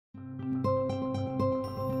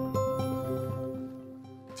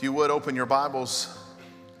If you would open your Bibles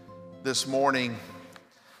this morning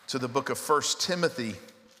to the book of 1 Timothy.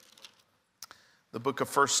 The book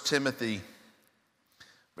of 1 Timothy.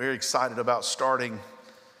 Very excited about starting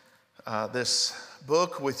this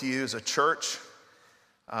book with you as a church.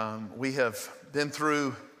 We have been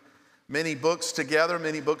through many books together,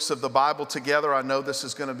 many books of the Bible together. I know this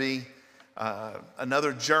is going to be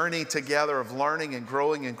another journey together of learning and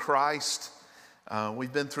growing in Christ.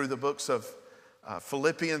 We've been through the books of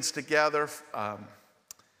Philippians together.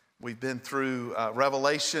 We've been through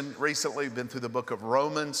Revelation recently. We've been through the book of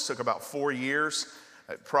Romans. Took about 4 years.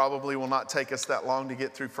 It probably will not take us that long to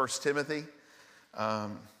get through 1 Timothy.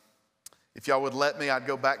 If y'all would let me, I'd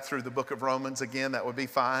go back through the book of Romans again. That would be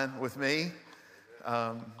fine with me.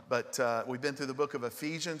 But we've been through the book of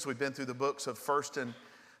Ephesians. We've been through the books of 1st and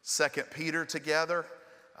 2nd Peter together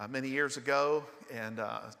many years ago. And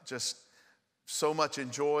just so much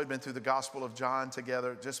enjoyed. Been through the Gospel of John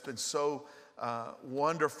together. Just been so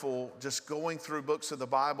wonderful just going through books of the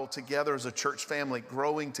Bible together as a church family,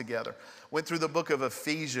 growing together. Went through the book of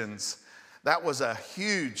Ephesians. That was a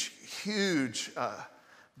huge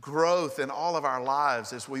growth in all of our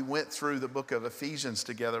lives as we went through the book of Ephesians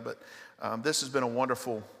together. But this has been a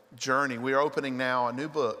wonderful journey. We are opening now a new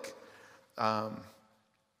book,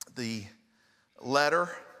 the letter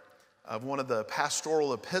of one of the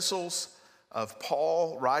pastoral epistles of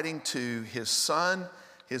Paul writing to his son,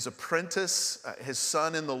 his apprentice, his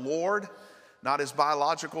son in the Lord, not his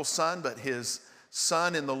biological son, but his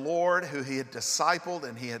son in the Lord who he had discipled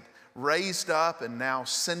and he had raised up and now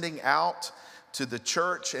sending out to the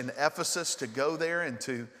church in Ephesus to go there and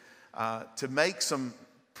to make some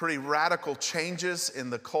pretty radical changes in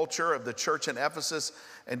the culture of the church in Ephesus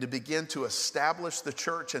and to begin to establish the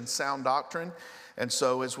church in sound doctrine. And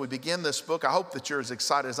so as we begin this book, I hope that you're as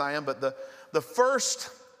excited as I am, but the first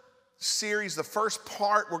series, the first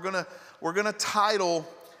part, we're gonna title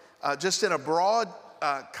just in a broad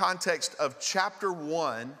context of chapter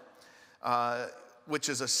 1, which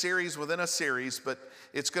is a series within a series, but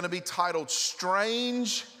it's going to be titled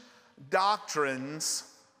Strange Doctrines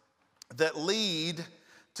That Lead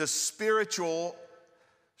to Spiritual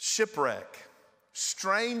Shipwreck.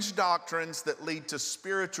 Strange doctrines that lead to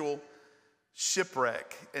spiritual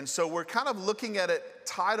shipwreck. And so we're kind of looking at it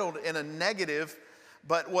titled in a negative,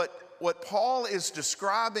 but what Paul is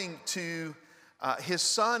describing to his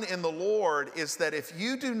son in the Lord is that if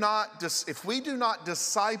we do not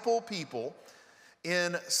disciple people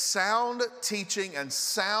in sound teaching and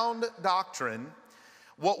sound doctrine,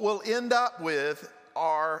 what we'll end up with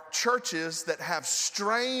are churches that have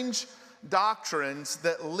strange doctrines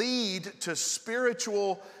that lead to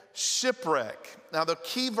spiritual shipwreck. Now the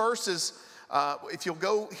key verses, if you'll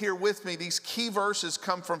go here with me, these key verses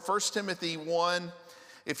come from 1 Timothy 1.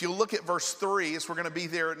 If you look at verse 3, as we're going to be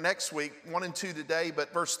there next week, 1 and 2 today,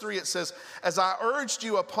 but verse 3 it says, "As I urged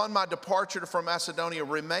you upon my departure from Macedonia,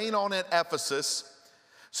 remain on at Ephesus,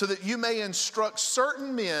 so that you may instruct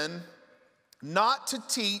certain men not to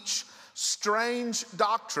teach strange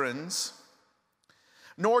doctrines,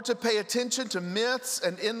 nor to pay attention to myths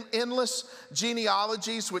and endless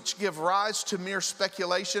genealogies which give rise to mere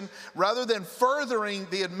speculation, rather than furthering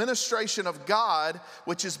the administration of God,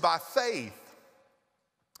 which is by faith."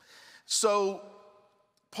 So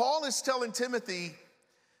Paul is telling Timothy,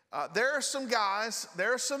 there are some guys,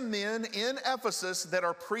 there are some men in Ephesus that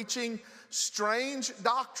are preaching strange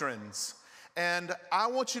doctrines. And I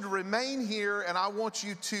want you to remain here and I want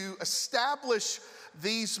you to establish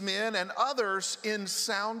these men and others in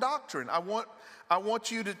sound doctrine. I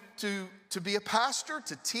want you to be a pastor,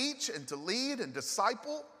 to teach and to lead and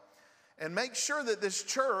disciple and make sure that this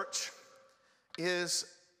church is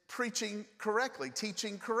preaching correctly,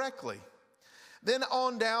 teaching correctly. Then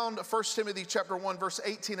on down to 1 Timothy chapter 1, verse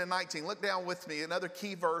 18 and 19. Look down with me, another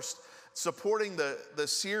key verse supporting the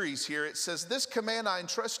series here. It says, "This command I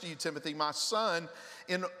entrust to you, Timothy, my son,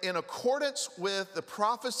 in accordance with the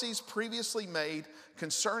prophecies previously made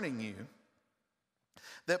concerning you,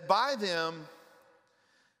 that by them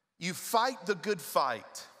you fight the good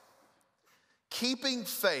fight, keeping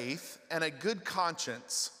faith and a good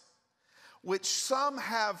conscience, which some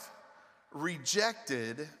have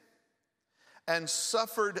rejected and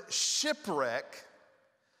suffered shipwreck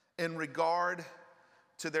in regard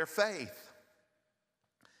to their faith."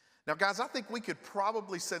 Now, guys, I think we could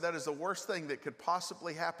probably say that is the worst thing that could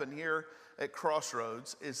possibly happen here at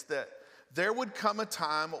Crossroads, is that there would come a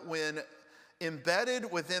time when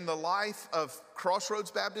embedded within the life of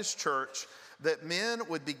Crossroads Baptist Church, that men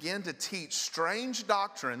would begin to teach strange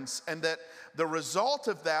doctrines, and that the result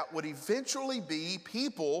of that would eventually be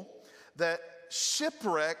people that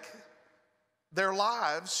shipwreck their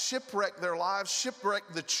lives, shipwreck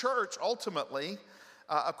the church ultimately,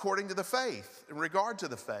 according to the faith, in regard to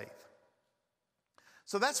the faith.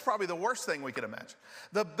 So that's probably the worst thing we could imagine.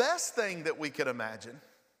 The best thing that we could imagine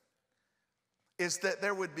is that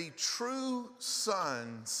there would be true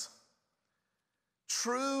sons,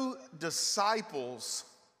 true disciples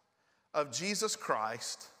of Jesus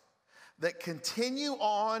Christ that continue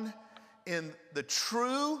on in the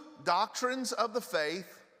true doctrines of the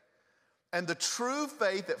faith and the true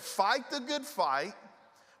faith, that fight the good fight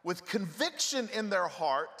with conviction in their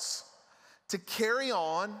hearts to carry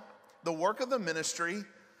on the work of the ministry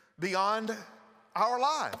beyond our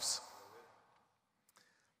lives.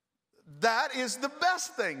 That is the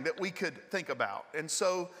best thing that we could think about. And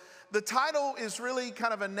so the title is really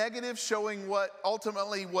kind of a negative, showing what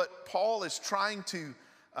Paul is trying to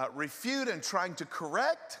refute and trying to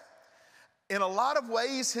correct. In a lot of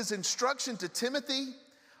ways, his instruction to Timothy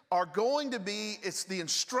are going to be, the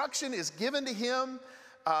instruction is given to him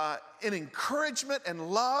in encouragement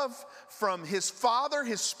and love from his father,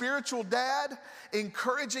 his spiritual dad,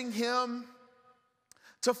 encouraging him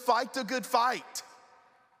to fight the good fight,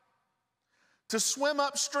 to swim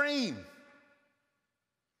upstream.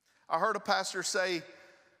 I heard a pastor say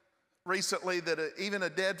recently that even a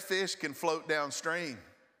dead fish can float downstream.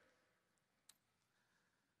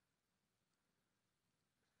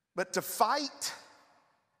 But to fight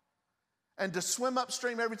and to swim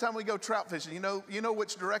upstream every time we go trout fishing, you know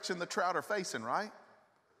which direction the trout are facing, right?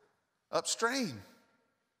 Upstream.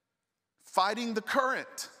 Fighting the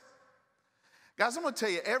current. Guys, I'm going to tell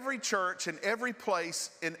you, every church in every place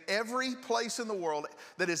in the world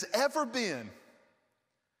that has ever been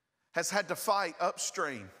has had to fight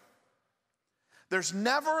upstream. There's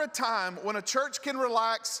never a time when a church can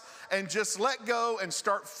relax and just let go and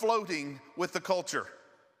start floating with the culture.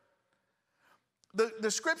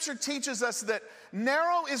 The scripture teaches us that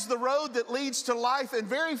narrow is the road that leads to life, and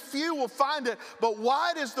very few will find it, but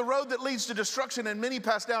wide is the road that leads to destruction, and many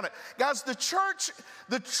pass down it. Guys, the church,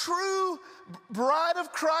 the true bride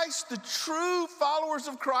of Christ, the true followers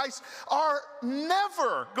of Christ are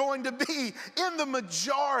never going to be in the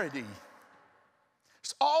majority.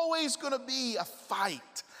 It's always going to be a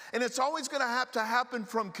fight. And it's always going to have to happen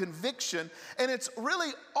from conviction. And it's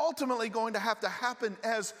really ultimately going to have to happen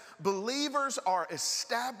as believers are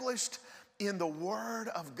established in the Word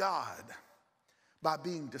of God by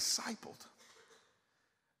being discipled.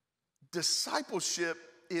 Discipleship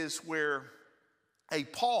is where a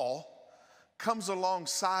Paul comes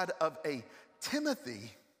alongside of a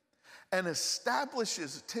Timothy and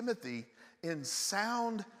establishes Timothy in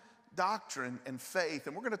sound doctrine and faith.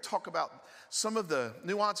 And we're going to talk about some of the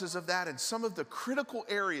nuances of that and some of the critical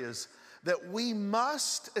areas that we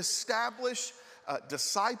must establish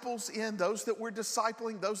disciples in, those that we're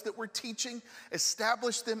discipling, those that we're teaching,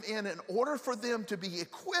 establish them in order for them to be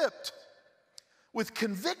equipped with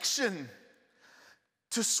conviction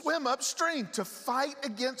to swim upstream, to fight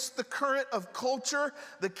against the current of culture.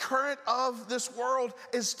 The current of this world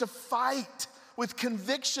is to fight with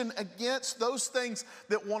conviction against those things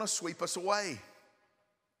that want to sweep us away.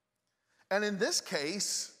 And in this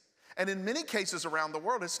case, and in many cases around the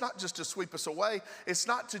world, it's not just to sweep us away. It's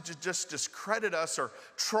not to just discredit us or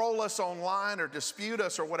troll us online or dispute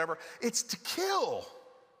us or whatever. It's to kill.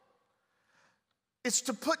 It's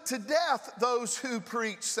to put to death those who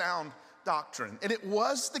preach sound doctrine. And it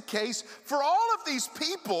was the case for all of these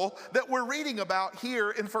people that we're reading about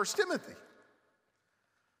here in 1 Timothy.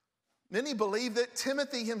 Many believe that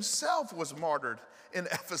Timothy himself was martyred in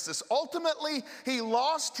Ephesus. Ultimately, he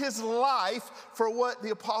lost his life for what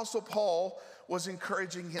the Apostle Paul was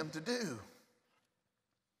encouraging him to do.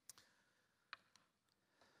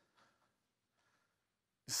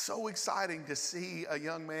 It's so exciting to see a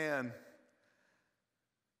young man.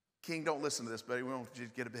 King, don't listen to this, buddy. We won't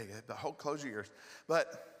get a big, close your ears.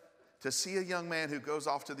 But to see a young man who goes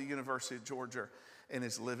off to the University of Georgia and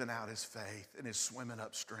is living out his faith and is swimming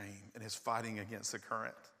upstream and is fighting against the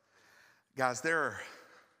current. Guys, that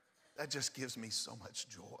just gives me so much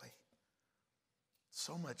joy.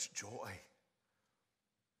 So much joy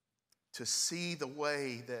to see the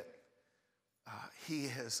way that he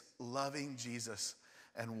is loving Jesus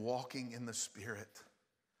and walking in the Spirit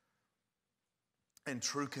and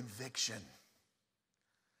true conviction.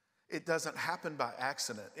 It doesn't happen by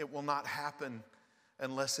accident. It will not happen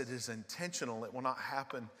unless it is intentional. It will not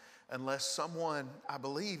happen unless someone, I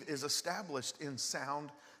believe, is established in sound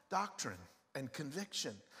doctrine and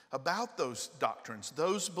conviction about those doctrines,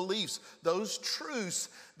 those beliefs, those truths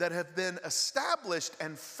that have been established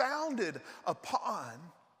and founded upon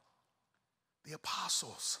the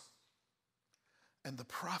apostles and the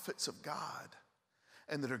prophets of God,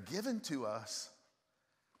 and that are given to us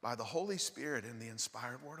by the Holy Spirit and the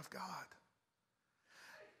inspired Word of God.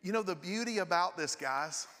 You know, the beauty about this,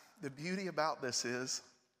 guys, the beauty about this is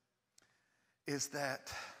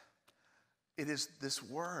that it is this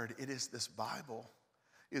Word, it is this Bible,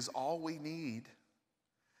 is all we need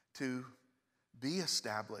to be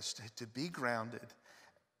established, to be grounded.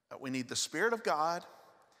 We need the Spirit of God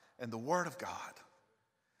and the Word of God.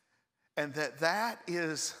 And that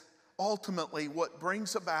is ultimately what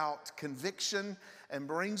brings about conviction and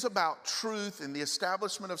brings about truth and the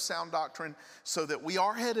establishment of sound doctrine, so that we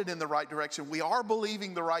are headed in the right direction. We are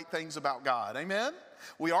believing the right things about God. Amen?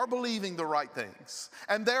 We are believing the right things.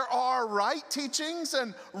 And there are right teachings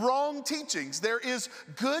and wrong teachings. There is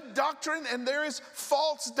good doctrine and there is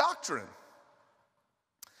false doctrine.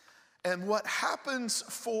 And what happens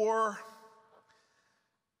for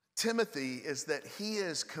Timothy is that he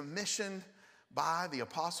is commissioned by the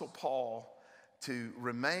Apostle Paul to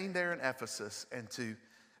remain there in Ephesus and to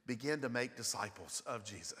begin to make disciples of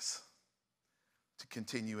Jesus, to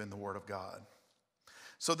continue in the Word of God.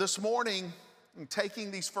 So this morning, in taking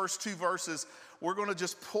these first two verses, we're going to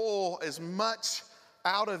just pull as much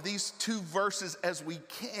out of these two verses as we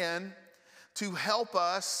can to help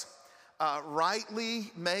us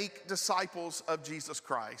rightly make disciples of Jesus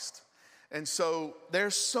Christ. And so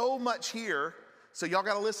there's so much here. So y'all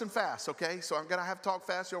got to listen fast, okay? So I'm going to have to talk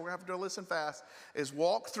fast. Y'all going to have to listen fast. Is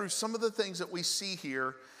walk through some of the things that we see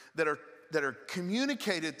here that are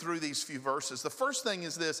communicated through these few verses. The first thing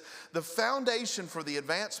is this: the foundation for the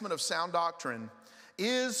advancement of sound doctrine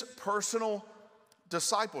is personal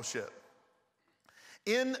discipleship.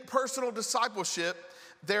 In personal discipleship,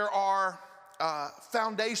 there are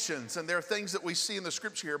foundations, and there are things that we see in the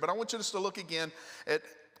scripture here. But I want you just to look again at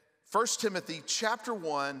 1 Timothy chapter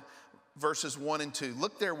 1, verses 1 and 2.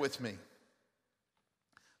 Look there with me.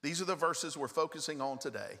 These are the verses we're focusing on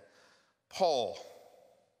today. Paul,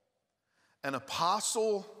 an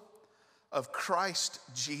apostle of Christ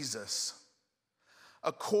Jesus,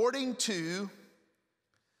 according to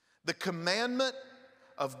the commandment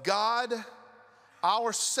of God,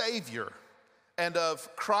 our Savior, and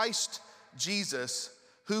of Christ Jesus,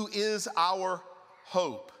 who is our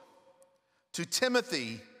hope. To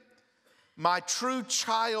Timothy, my true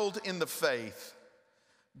child in the faith,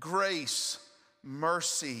 grace,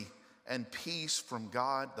 mercy, and peace from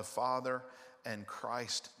God the Father and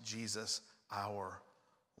Christ Jesus our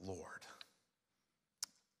Lord.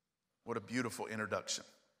 What a beautiful introduction.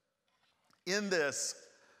 In this,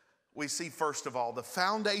 we see, first of all, the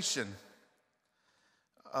foundation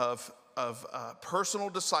of personal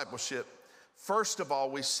discipleship. First of all,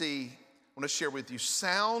 we see, I want to share with you,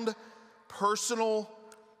 sound personal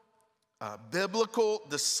biblical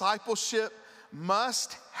discipleship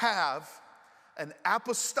must have an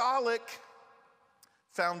apostolic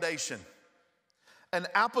foundation. An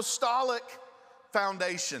apostolic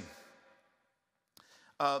foundation.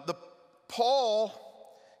 Paul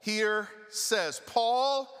here says,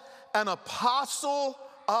 Paul, an apostle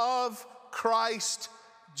of Christ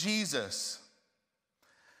Jesus.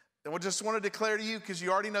 And we just want to declare to you, because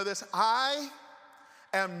you already know this, I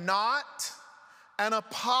am not an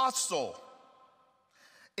apostle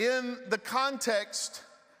in the context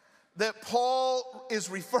that Paul is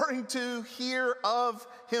referring to here of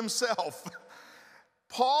himself.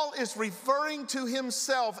 Paul is referring to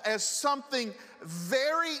himself as something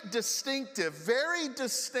very distinctive, very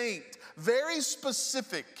distinct, very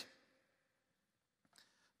specific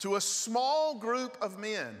to a small group of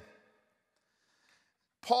men.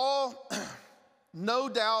 Paul, no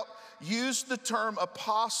doubt, used the term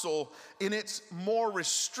apostle in its more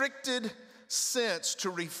restricted sense to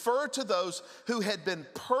refer to those who had been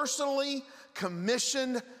personally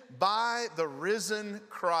commissioned by the risen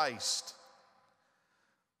Christ.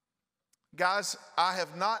 Guys, I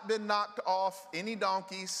have not been knocked off any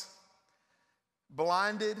donkeys,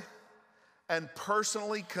 blinded, and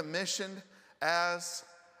personally commissioned as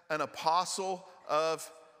an apostle of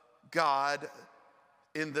God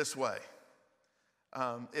in this way.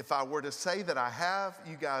 If I were to say that I have,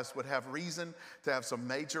 you guys would have reason to have some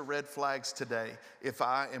major red flags today if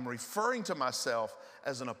I am referring to myself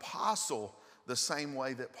as an apostle the same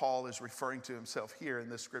way that Paul is referring to himself here in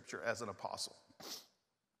this scripture as an apostle.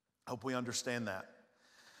 I hope we understand that.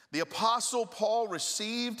 The apostle Paul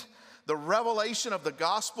received the revelation of the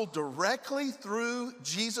gospel directly through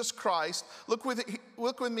Jesus Christ. Look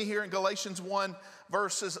with me here in Galatians 1,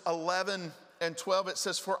 verses 11 and 12, it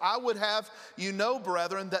says, "For I would have you know,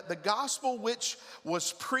 brethren, that the gospel which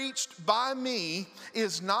was preached by me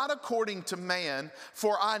is not according to man,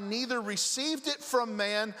 for I neither received it from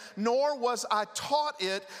man, nor was I taught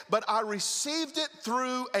it, but I received it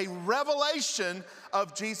through a revelation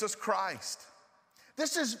of Jesus Christ."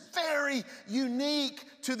 This is very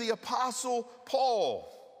unique to the Apostle Paul.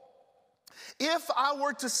 If I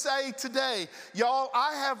were to say today, y'all,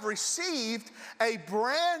 I have received a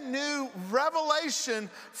brand new revelation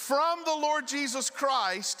from the Lord Jesus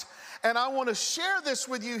Christ, and I want to share this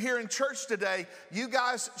with you here in church today, you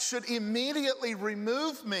guys should immediately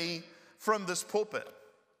remove me from this pulpit.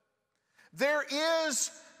 There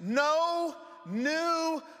is no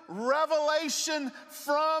new revelation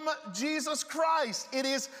from Jesus Christ. It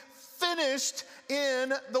is finished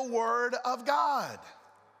in the Word of God.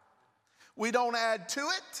 We don't add to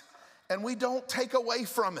it, and we don't take away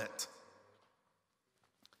from it.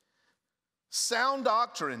 Sound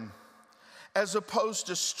doctrine, as opposed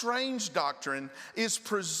to strange doctrine, is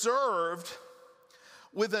preserved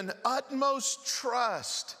with an utmost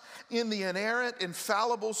trust in the inerrant,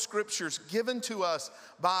 infallible scriptures given to us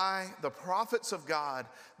by the prophets of God,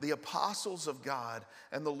 the apostles of God,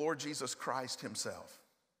 and the Lord Jesus Christ himself.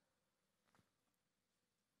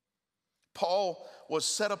 Paul was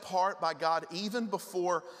set apart by God even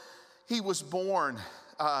before he was born.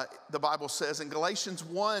 The Bible says in Galatians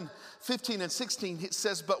 1:15 and 16, it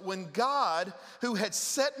says, "But when God, who had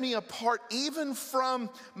set me apart even from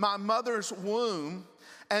my mother's womb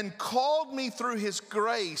and called me through his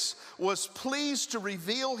grace, was pleased to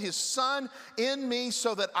reveal his Son in me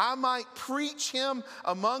so that I might preach him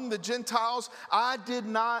among the Gentiles, I did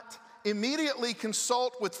not immediately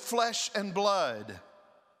consult with flesh and blood."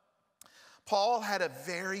 Paul had a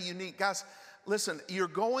very unique, guys, listen, you're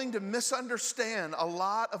going to misunderstand a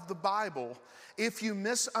lot of the Bible if you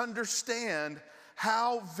misunderstand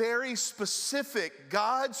how very specific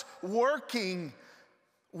God's working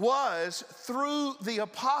was through the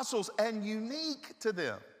apostles and unique to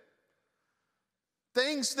them.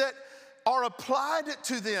 Things that are applied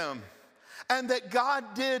to them and that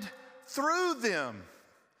God did through them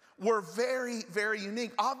were very, very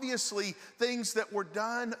unique. Obviously, things that were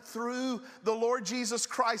done through the Lord Jesus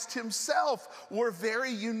Christ himself were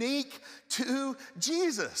very unique to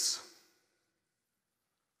Jesus.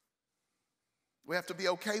 We have to be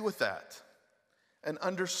okay with that and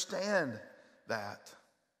understand that.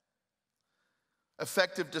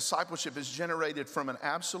 Effective discipleship is generated from an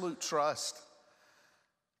absolute trust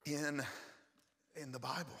in the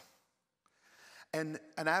Bible and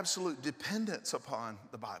an absolute dependence upon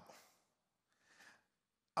the Bible.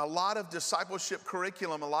 A lot of discipleship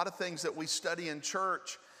curriculum, a lot of things that we study in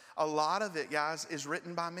church, a lot of it, guys, is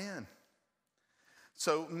written by men.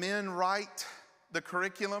 So men write the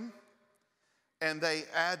curriculum and they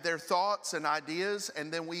add their thoughts and ideas,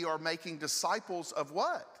 and then we are making disciples of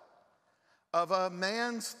what? Of a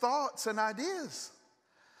man's thoughts and ideas,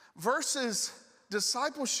 versus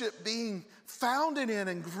discipleship being founded in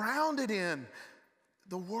and grounded in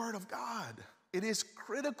the Word of God. It is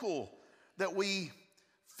critical that we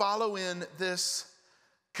follow in this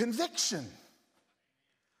conviction.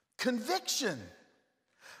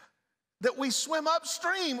 That we swim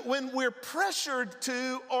upstream when we're pressured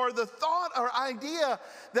to, or the thought or idea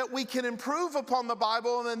that we can improve upon the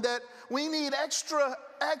Bible and that we need extra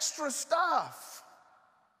stuff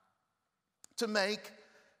to make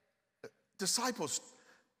disciples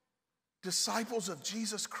of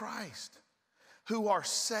Jesus Christ, who are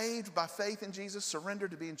saved by faith in Jesus,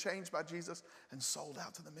 surrendered to being changed by Jesus, and sold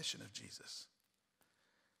out to the mission of Jesus.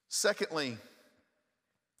 Secondly,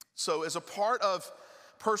 so as a part of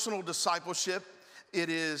personal discipleship, it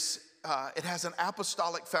has an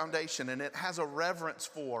apostolic foundation, and it has a reverence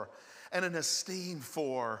for and an esteem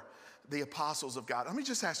for the apostles of God. Let me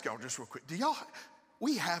just ask y'all just real quick.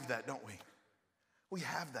 We have that, don't we? We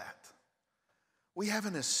have that. We have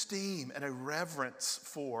an esteem and a reverence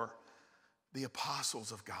for the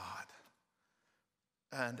apostles of God.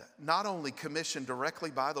 And not only commissioned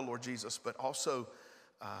directly by the Lord Jesus, but also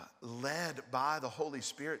led by the Holy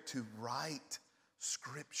Spirit to write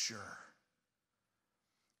Scripture.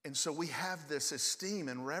 And so we have this esteem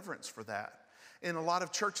and reverence for that. In a lot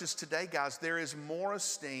of churches today, guys, there is more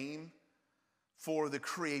esteem for the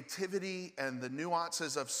creativity and the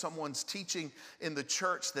nuances of someone's teaching in the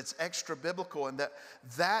church that's extra biblical, and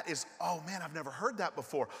that is, oh man, I've never heard that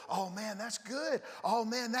before. Oh man, that's good. Oh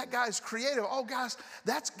man, that guy's creative. Oh guys,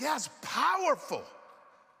 that's powerful.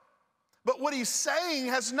 But what he's saying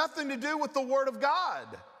has nothing to do with the Word of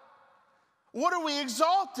God. What are we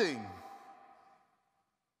exalting?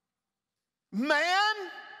 Man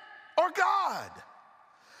or God.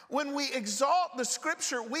 When we exalt the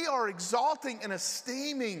Scripture, we are exalting and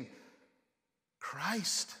esteeming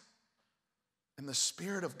Christ and the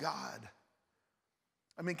Spirit of God.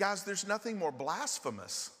 I mean, guys, there's nothing more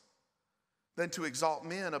blasphemous than to exalt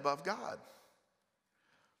men above God.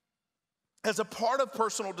 As a part of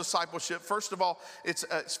personal discipleship, first of all, it's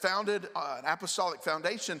founded on an apostolic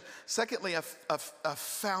foundation. Secondly, a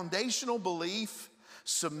foundational belief,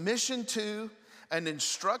 submission to, and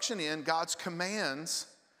instruction in God's commands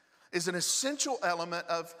is an essential element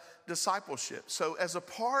of discipleship. So as a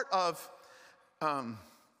part of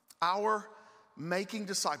our making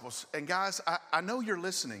disciples, and guys, I know you're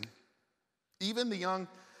listening. Even the young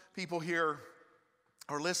people here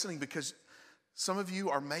are listening because some of you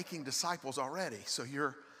are making disciples already. So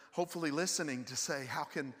you're hopefully listening to say, how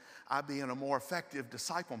can I be a more effective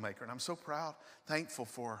disciple maker? And I'm so proud, thankful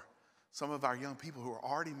for some of our young people who are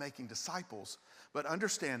already making disciples. But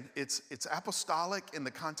understand, it's apostolic in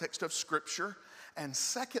the context of Scripture. And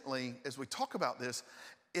secondly, as we talk about this,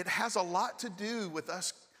 it has a lot to do with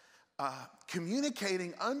us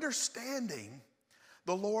communicating, understanding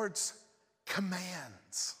the Lord's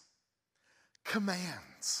commands.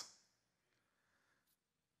 Commands.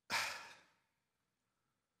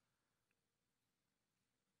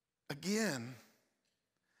 Again,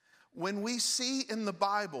 when we see in the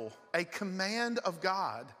Bible a command of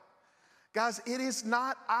God, guys, it is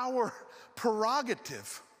not our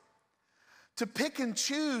prerogative to pick and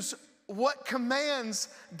choose what commands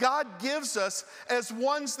God gives us as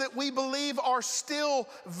ones that we believe are still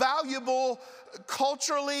valuable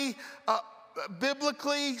culturally,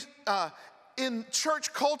 biblically, in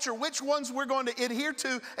church culture, which ones we're going to adhere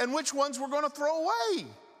to and which ones we're going to throw away.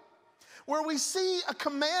 Where we see a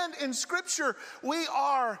command in Scripture, we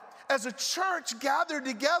are, as a church, gathered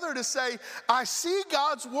together to say, I see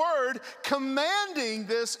God's word commanding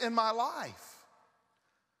this in my life.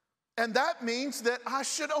 And that means that I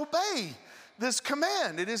should obey this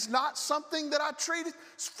command. It is not something that I treat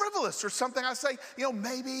as frivolous or something I say,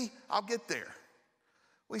 maybe I'll get there.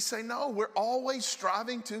 We say, no, we're always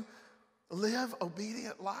striving to live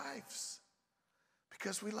obedient lives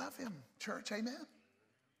because we love Him. Church, amen?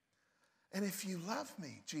 And if you love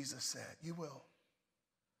me, Jesus said, you will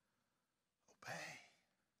obey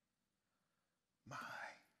my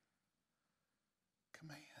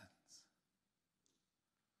commands.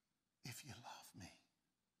 If you love me.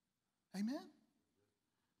 Amen?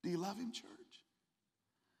 Do you love Him, church?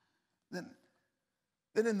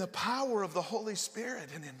 Then in the power of the Holy Spirit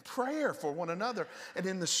and in prayer for one another and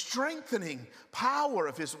in the strengthening power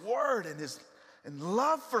of His word and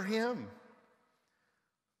love for Him,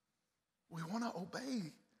 we want to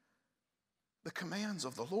obey the commands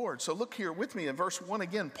of the Lord. So look here with me in verse 1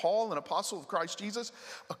 again. Paul, an apostle of Christ Jesus,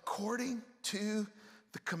 according to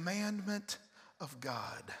the commandment of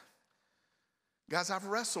God. Guys, I've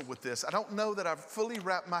wrestled with this. I don't know that I've fully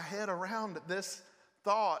wrapped my head around this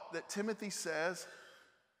thought that Timothy says,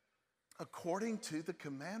 according to the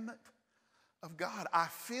commandment of God. I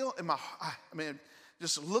feel in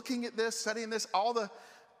just looking at this, studying this,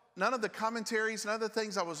 none of the commentaries, none of the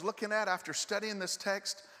things I was looking at after studying this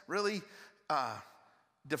text really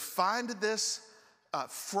defined this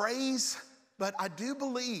phrase, but I do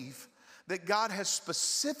believe that God has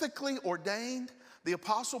specifically ordained the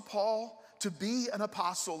Apostle Paul to be an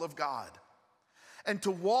apostle of God and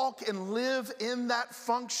to walk and live in that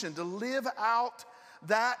function, to live out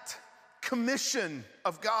that commission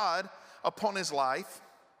of God upon his life.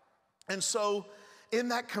 And so in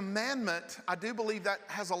that commandment, I do believe that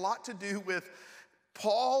has a lot to do with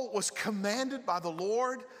Paul was commanded by the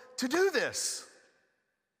Lord to do this.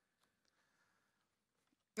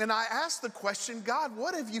 And I asked the question, God,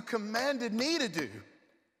 what have you commanded me to do?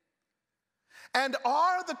 And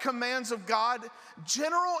are the commands of God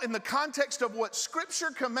general in the context of what Scripture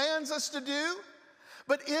commands us to do?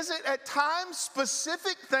 But is it at times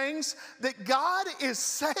specific things that God is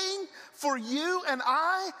saying for you and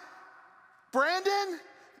I? Brandon,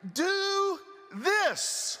 do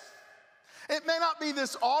this. It may not be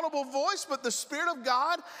this audible voice, but the Spirit of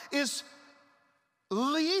God is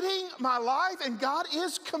leading my life, and God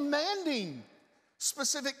is commanding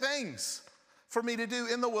specific things for me to do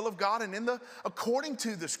in the will of God and according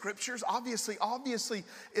to the Scriptures, obviously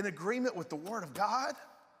in agreement with the Word of God.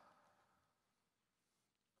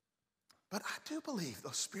 But I do believe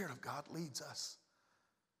the Spirit of God leads us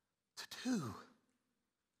to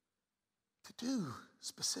do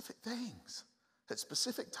specific things at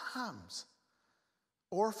specific times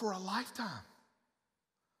or for a lifetime.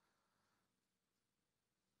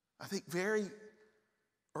 I think very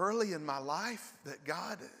early in my life that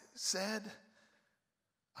God said,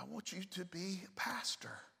 I want you to be a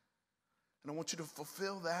pastor. And I want you to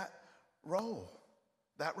fulfill that role,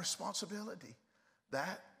 that responsibility,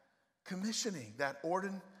 that commissioning, that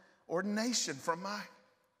ordination from my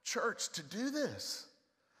church to do this.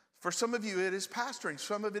 For some of you, it is pastoring.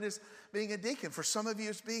 Some of it is being a deacon. For some of you,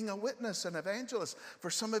 it's being a witness, an evangelist. For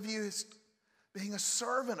some of you, it's being a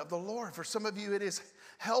servant of the Lord. For some of you, it is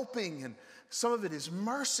helping, and some of it is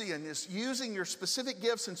mercy, and is using your specific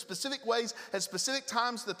gifts in specific ways at specific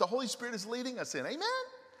times that the Holy Spirit is leading us in. Amen?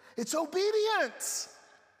 It's obedience.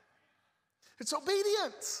 It's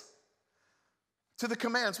obedience to the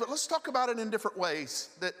commands. But let's talk about it in different ways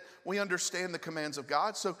that we understand the commands of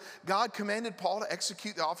God. So God commanded Paul to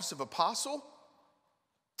execute the office of apostle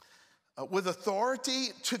with authority.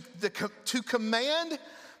 To command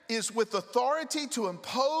is with authority to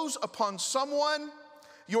impose upon someone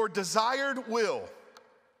your desired will,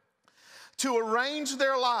 to arrange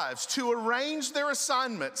their lives, to arrange their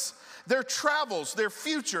assignments, their travels, their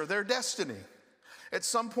future, their destiny. At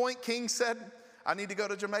some point, King said, I need to go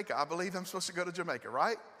to Jamaica. I believe I'm supposed to go to Jamaica,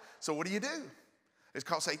 right? So what do? It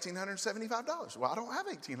costs $1,875. Well, I don't have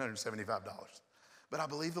 $1,875, but I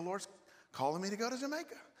believe the Lord's calling me to go to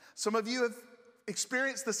Jamaica. Some of you have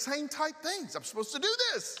experienced the same type things. I'm supposed to do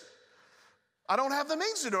this. I don't have the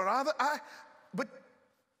means to do it. But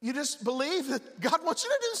you just believe that God wants you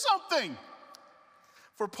to do something.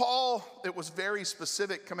 For Paul, it was very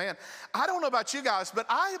specific command. I don't know about you guys, but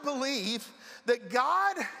I believe that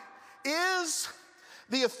God is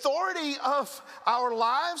the authority of our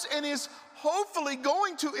lives and is hopefully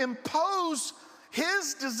going to impose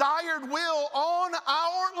his desired will on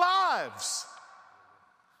our lives.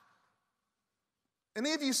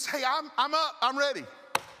 Any of you say, I'm up, I'm ready.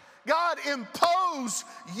 God, impose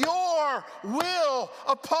your will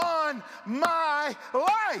upon my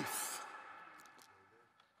life.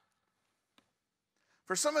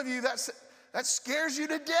 For some of you, that scares you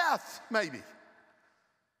to death, maybe.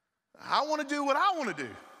 I want to do what I want to do.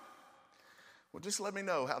 Well, just let me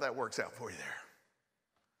know how that works out for you there.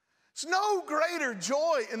 There's no greater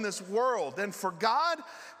joy in this world than for God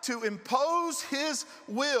to impose his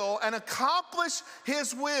will and accomplish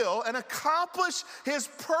his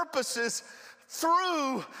purposes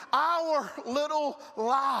through our little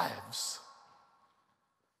lives.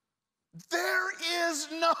 There is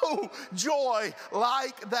no joy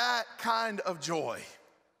like that kind of joy.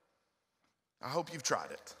 I hope you've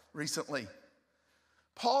tried it recently.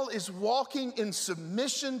 Paul is walking in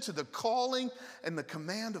submission to the calling and the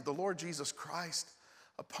command of the Lord Jesus Christ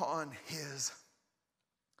upon his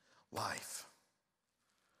life.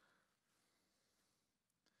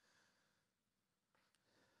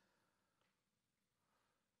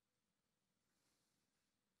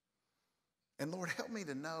 And Lord, help me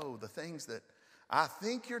to know the things that I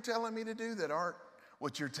think you're telling me to do that aren't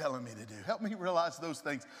what you're telling me to do. Help me realize those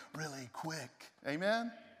things really quick.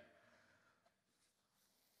 Amen?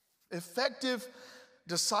 Effective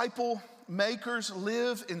disciple makers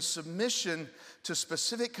live in submission to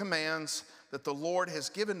specific commands that the Lord has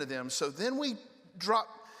given to them. So then we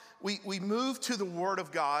move to the Word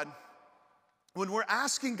of God. When we're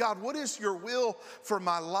asking God, what is your will for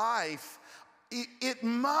my life? It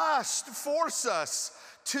must force us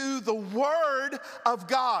to the Word of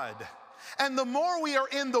God. And the more we are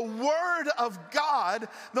in the Word of God,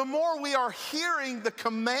 the more we are hearing the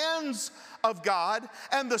commands of God,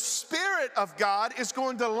 and the Spirit of God is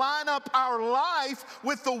going to line up our life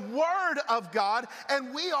with the Word of God,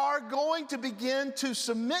 and we are going to begin to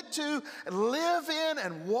submit to, and live in,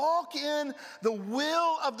 and walk in the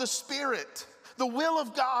will of the Spirit, the will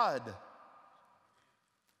of God.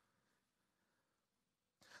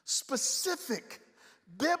 Specific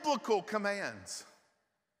biblical commands.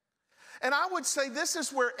 And I would say this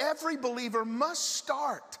is where every believer must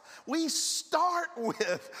start. We start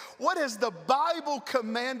with, what has the Bible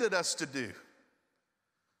commanded us to do?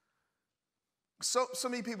 So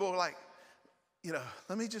many people are like,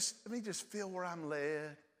 let me just feel where I'm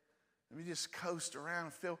led. Let me just coast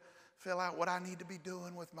around and fill out what I need to be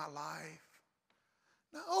doing with my life.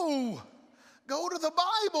 No, go to the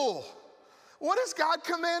Bible. What does God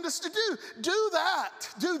command us to do? Do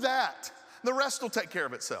that. The rest will take care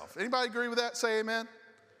of itself. Anybody agree with that? Say amen.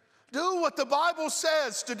 Do what the Bible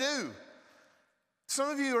says to do. Some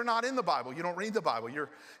of you are not in the Bible. You don't read the Bible.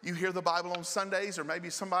 You hear the Bible on Sundays, or maybe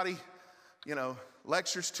somebody,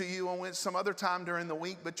 lectures to you on some other time during the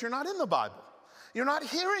week, but you're not in the Bible. You're not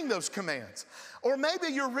hearing those commands. Or maybe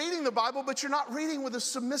you're reading the Bible, but you're not reading with a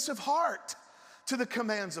submissive heart to the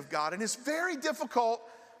commands of God. And it's very difficult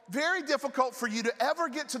very difficult for you to ever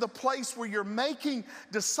get to the place where you're making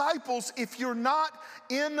disciples if you're not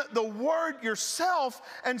in the Word yourself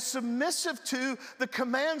and submissive to the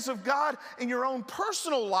commands of God in your own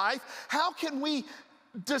personal life. How can we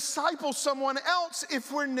disciple someone else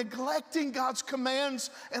if we're neglecting God's commands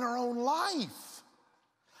in our own life?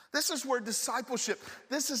 This is where discipleship,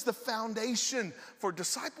 this is the foundation for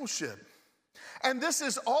discipleship. And this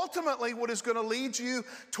is ultimately what is going to lead you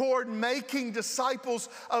toward making disciples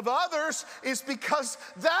of others, is because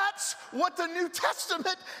that's what the New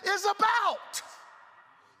Testament is about.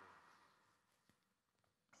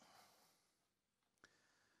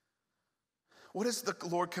 What has the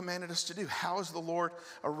Lord commanded us to do? How is the Lord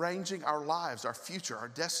arranging our lives, our future, our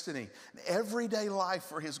destiny, and everyday life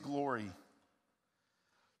for His glory?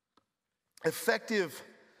 Effective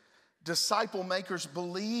disciple makers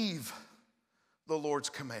believe the Lord's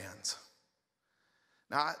commands.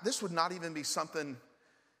 Now, this would not even be something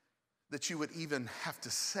that you would even have to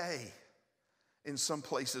say in some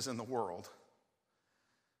places in the world.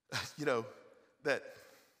 You know, that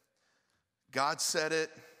God said it,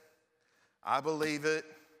 I believe it,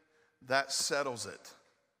 that settles it.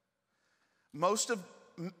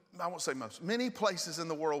 Many places in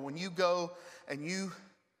the world, when you go and you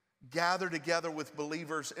gather together with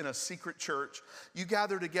believers in a secret church, you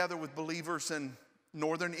gather together with believers in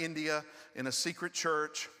northern India in a secret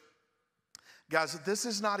church. Guys, this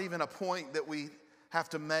is not even a point that we have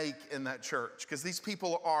to make in that church, because these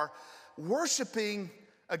people are worshiping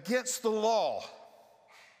against the law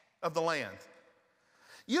of the land.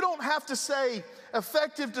 You don't have to say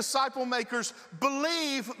effective disciple makers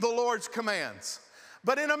believe the Lord's commands.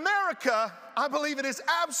 But in America, I believe it is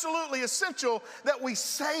absolutely essential that we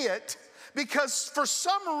say it, because for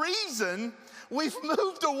some reason, we've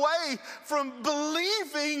moved away from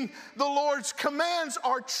believing the Lord's commands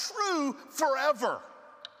are true forever.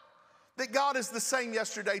 That God is the same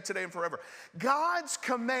yesterday, today, and forever. God's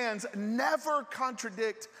commands never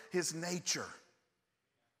contradict His nature.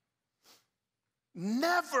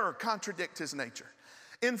 Never contradict His nature.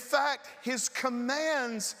 In fact, His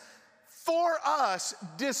commands for us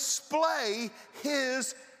display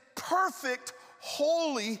His perfect,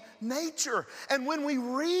 holy nature. And when we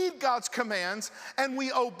read God's commands and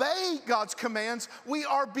we obey God's commands, we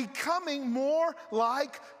are becoming more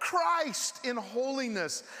like Christ in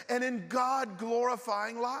holiness and in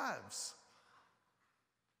God-glorifying lives.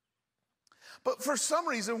 But for some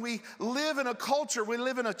reason, we live in a culture, we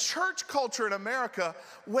live in a church culture in America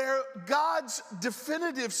where God's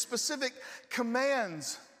definitive, specific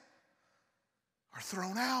commands are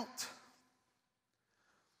thrown out.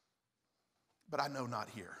 But I know not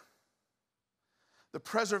here. The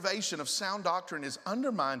preservation of sound doctrine is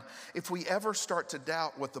undermined if we ever start to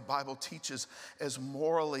doubt what the Bible teaches as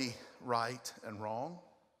morally right and wrong.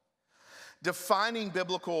 Defining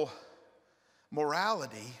biblical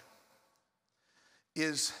morality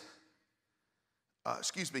is,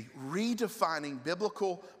 redefining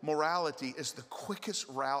biblical morality is the quickest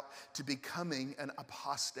route to becoming an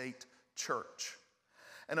apostate church.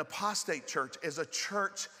 An apostate church is a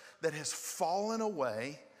church that has fallen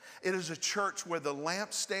away. It is a church where the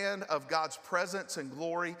lampstand of God's presence and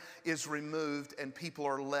glory is removed and people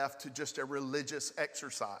are left to just a religious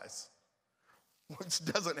exercise, which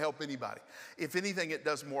doesn't help anybody. If anything, it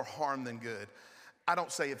does more harm than good. I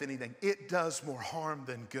don't say if anything, it does more harm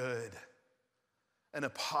than good. An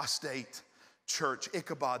apostate church,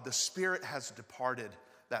 Ichabod, the Spirit has departed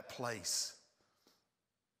that place.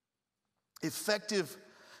 Effective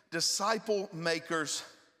disciple makers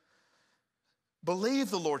believe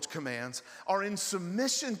the Lord's commands, are in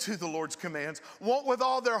submission to the Lord's commands, want with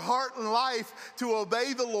all their heart and life to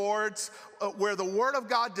obey the Lord's, where the Word of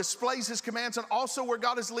God displays His commands, and also where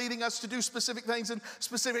God is leading us to do specific things in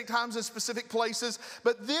specific times and specific places.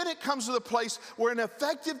 But then it comes to the place where an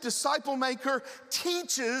effective disciple maker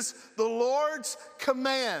teaches the Lord's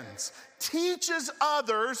commands, teaches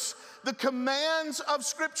others the commands of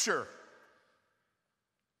Scripture.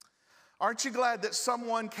 Aren't you glad that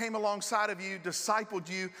someone came alongside of you, discipled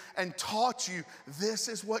you, and taught you this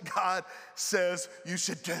is what God says you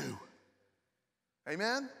should do?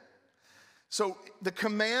 Amen? So the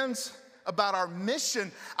commands about our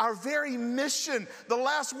mission, our very mission, the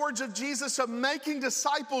last words of Jesus of making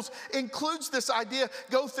disciples includes this idea,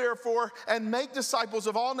 go therefore and make disciples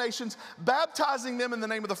of all nations, baptizing them in the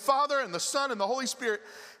name of the Father and the Son and the Holy Spirit,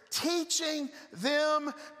 teaching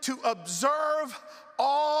them to observe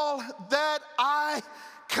all that I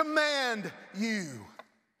command you.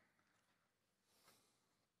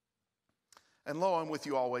 And lo, I'm with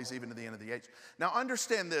you always, even to the end of the age. Now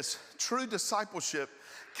understand this, true discipleship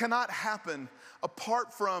cannot happen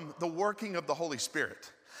apart from the working of the Holy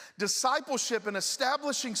Spirit. Discipleship and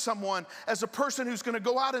establishing someone as a person who's going to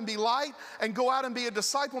go out and be light and go out and be a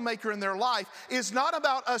disciple maker in their life is not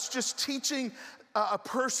about us just teaching a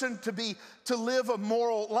person to live a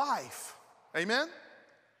moral life. Amen?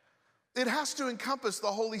 It has to encompass the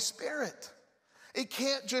Holy Spirit. It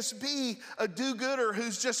can't just be a do-gooder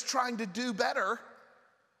who's just trying to do better.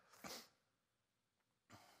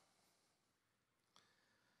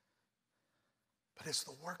 But it's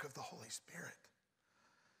the work of the Holy Spirit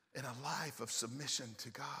in a life of submission to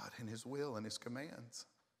God and His will and His commands.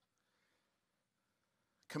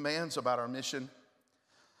 Commands about our mission.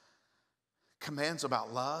 Commands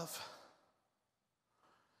about love.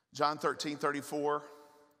 John 13:34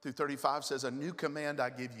 through 35 says, a new command I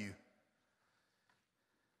give you,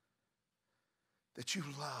 that you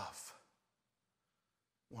love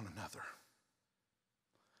one another,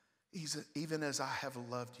 even as I have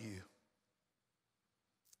loved you.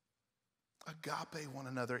 Agape one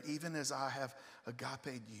another, even as I have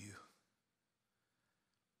agape'd you.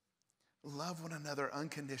 Love one another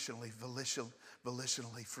unconditionally,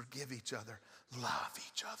 volitionally, forgive each other, love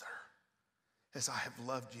each other, as I have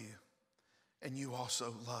loved you, and you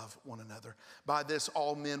also love one another. By this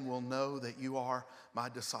all men will know that you are my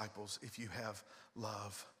disciples, if you have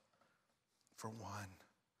love for one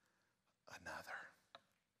another.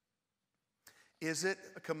 Is it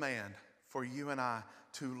a command for you and I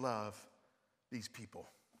to love these people?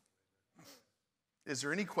 Is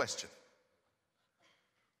there any question?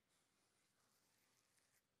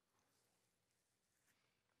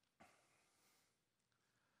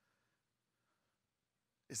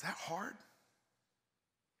 Is that hard?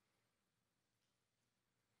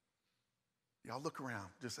 Y'all look around,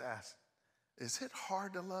 just ask, is it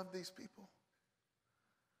hard to love these people?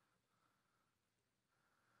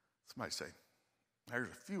 Somebody say, there's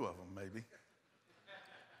a few of them maybe.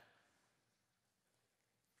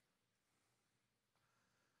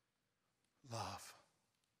 Love.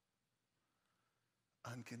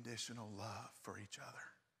 Unconditional love for each other.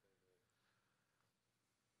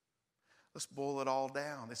 Let's boil it all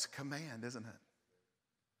down. It's a command, isn't it?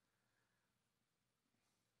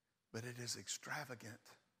 But it is extravagant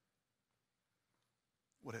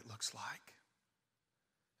what it looks like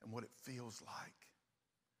and what it feels like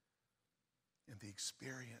in the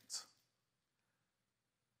experience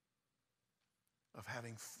of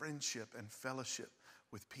having friendship and fellowship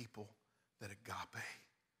with people that agape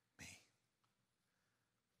me.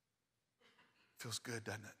 Feels good,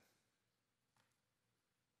 doesn't it?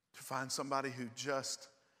 To find somebody who just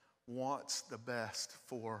wants the best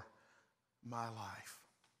for my life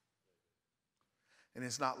and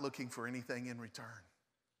is not looking for anything in return.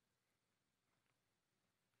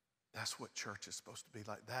 That's what church is supposed to be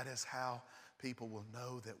like. That is how people will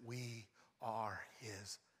know that we are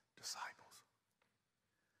His disciples.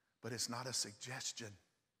 But it's not a suggestion.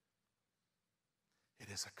 It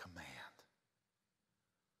is a command.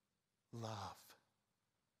 Love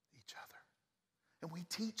each other. And we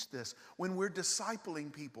teach this when we're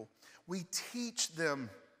discipling people. We teach them.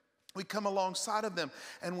 We come alongside of them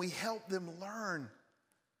and we help them learn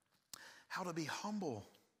how to be humble.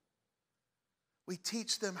 We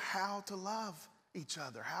teach them how to love each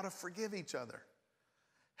other, how to forgive each other,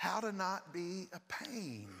 how to not be a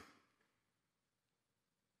pain.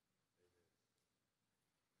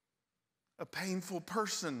 A painful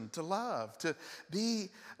person to love, to be,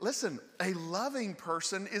 listen, a loving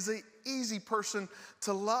person is an easy person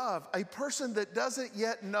to love. A person that doesn't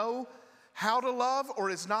yet know how to love or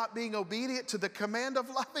is not being obedient to the command of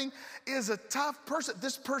loving is a tough person.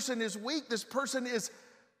 This person is weak. This person is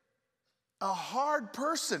a hard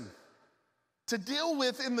person to deal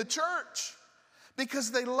with in the church because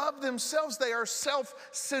they love themselves. They are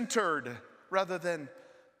self-centered rather than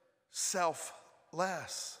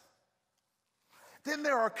selfless. Then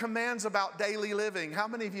there are commands about daily living. How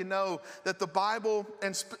many of you know that the Bible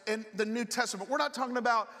and the New Testament, we're not talking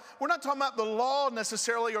about the law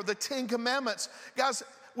necessarily or the 10 Commandments. Guys,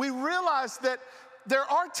 we realize that there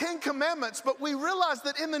are 10 Commandments, but we realize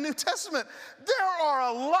that in the New Testament, there are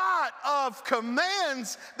a lot of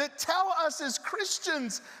commands that tell us as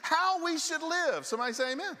Christians how we should live. Somebody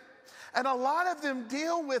say amen. And a lot of them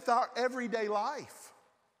deal with our everyday life.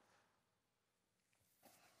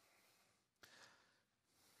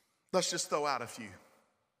 Let's just throw out a few.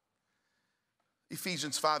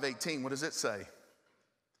 Ephesians 5:18, what does it say?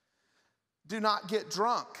 Do not get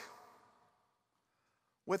drunk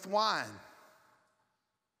with wine,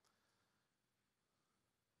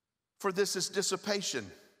 for this is dissipation.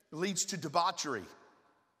 It leads to debauchery.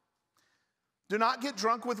 Do not get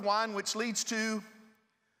drunk with wine, which leads to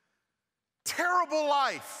terrible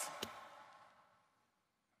life.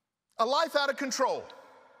 A life out of control.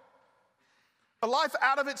 A life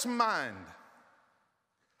out of its mind.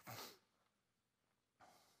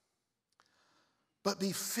 But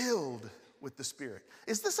be filled with the Spirit.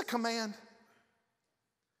 Is this a command?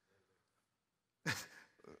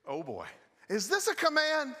 Oh boy. Is this a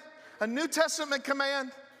command? A New Testament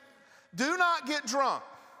command? Do not get drunk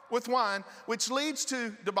with wine, which leads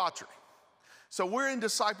to debauchery. So we're in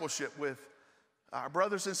discipleship with our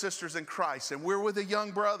brothers and sisters in Christ, and we're with a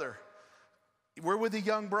young brother. We're with a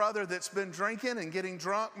young brother that's been drinking and getting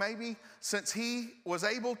drunk maybe since he was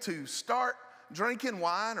able to start drinking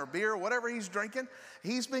wine or beer or whatever he's drinking.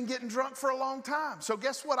 He's been getting drunk for a long time. So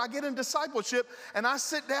guess what? I get in discipleship and I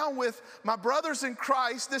sit down with my brothers in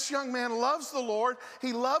Christ. This young man loves the Lord.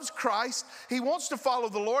 He loves Christ. He wants to follow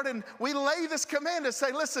the Lord. And we lay this command to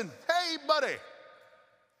say, listen, hey, buddy,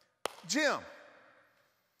 Jim.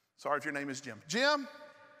 Sorry if your name is Jim. Jim,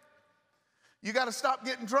 you got to stop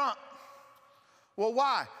getting drunk. Well,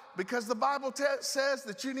 why? Because the Bible says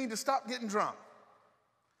that you need to stop getting drunk.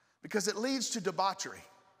 Because it leads to debauchery.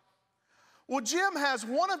 Well, Jim has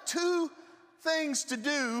one of two things to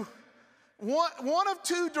do, one of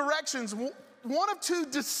two directions, one of two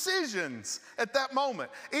decisions at that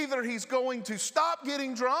moment. Either he's going to stop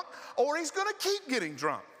getting drunk or he's going to keep getting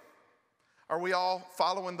drunk. Are we all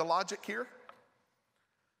following the logic here?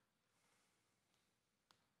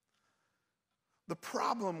 The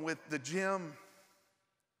problem with the Jim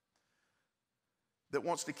that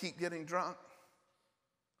wants to keep getting drunk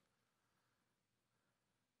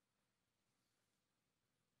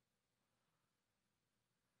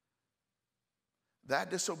that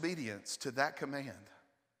disobedience to that command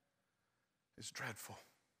is dreadful.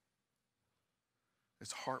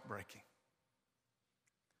 It's heartbreaking.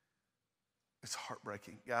 It's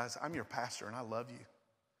heartbreaking. Guys, I'm your pastor and I love you.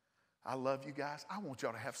 I love you guys. I want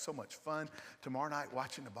y'all to have so much fun tomorrow night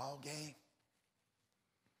watching the ball game.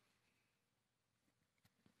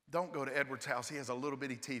 Don't go to Edward's house. He has a little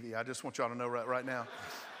bitty TV. I just want y'all to know right now.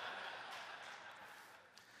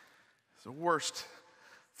 It's the worst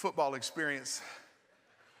football experience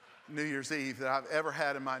New Year's Eve that I've ever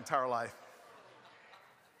had in my entire life.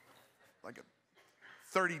 Like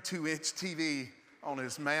a 32-inch TV on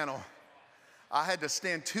his mantle. I had to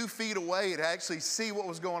stand 2 feet away to actually see what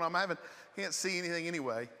was going on. Can't see anything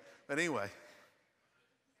anyway. But anyway,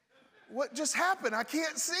 what just happened? I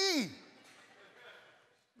can't see.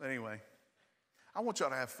 But anyway, I want y'all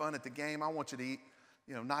to have fun at the game. I want you to eat,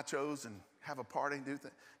 nachos and have a party and do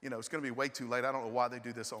things. It's going to be way too late. I don't know why they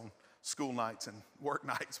do this on school nights and work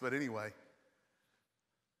nights, but anyway,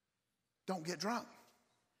 don't get drunk.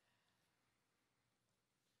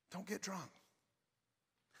 Don't get drunk.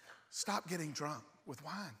 Stop getting drunk with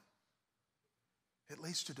wine. It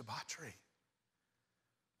leads to debauchery.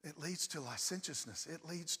 It leads to licentiousness. It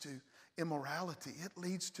leads to immorality. It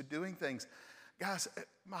leads to doing things. Guys,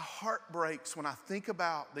 my heart breaks when I think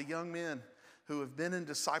about the young men who have been in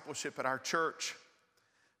discipleship at our church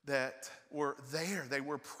that were there. They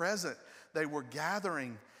were present. They were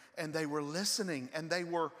gathering and they were listening and they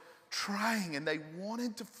were trying and they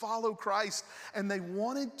wanted to follow Christ and they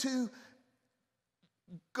wanted to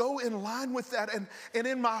go in line with that. And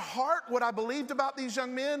in my heart, what I believed about these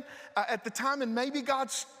young men at the time, and maybe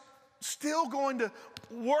God's still going to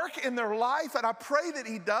work in their life, and I pray that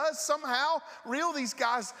he does somehow reel these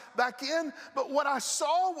guys back in. But what I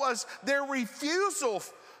saw was their refusal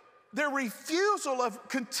of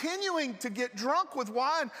continuing to get drunk with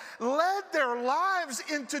wine led their lives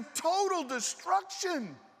into total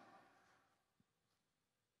destruction.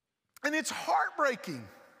 And it's heartbreaking.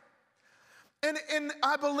 And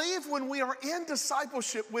I believe when we are in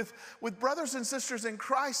discipleship with brothers and sisters in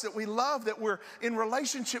Christ that we love, that we're in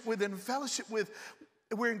relationship with, in fellowship with,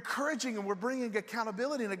 we're encouraging and we're bringing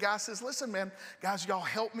accountability. And a guy says, listen, man, guys, y'all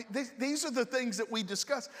help me. These are the things that we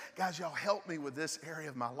discuss. Guys, y'all help me with this area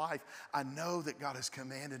of my life. I know that God has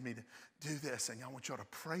commanded me to do this, and I want y'all to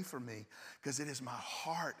pray for me because it is my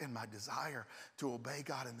heart and my desire to obey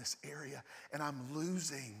God in this area, and I'm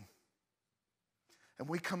losing. And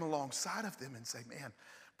we come alongside of them and say, man,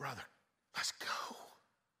 brother, let's go.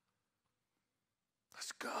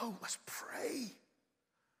 Let's go. Let's pray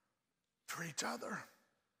for each other.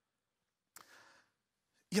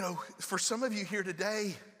 For some of you here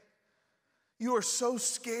today, you are so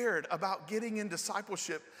scared about getting in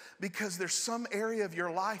discipleship because there's some area of your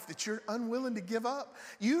life that you're unwilling to give up.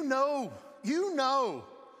 You know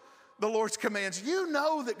the Lord's commands. You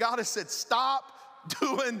know that God has said, stop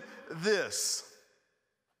doing this.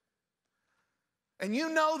 And you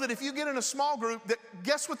know that if you get in a small group, that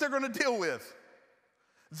guess what they're going to deal with?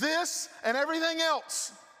 This and everything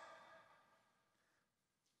else.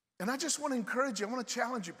 And I just want to encourage you. I want to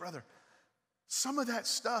challenge you, brother. Some of that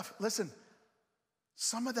stuff, listen,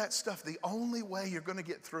 some of that stuff, the only way you're going to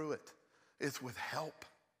get through it is with help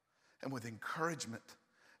and with encouragement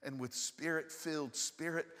and with spirit-filled,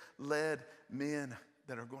 spirit-led men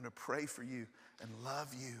that are going to pray for you and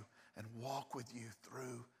love you and walk with you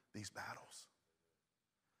through these battles.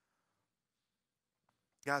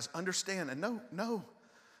 Guys, understand and know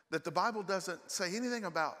that the Bible doesn't say anything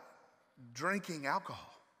about drinking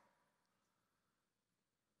alcohol.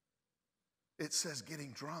 It says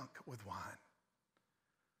getting drunk with wine.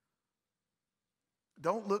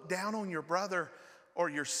 Don't look down on your brother or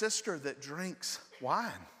your sister that drinks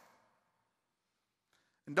wine.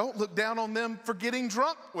 And don't look down on them for getting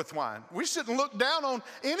drunk with wine. We shouldn't look down on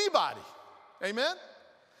anybody. Amen?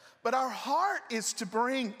 But our heart is to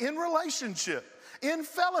bring in relationship, in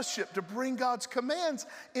fellowship, to bring God's commands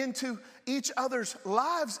into each other's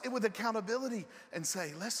lives with accountability and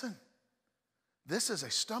say, listen, this is a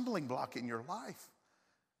stumbling block in your life.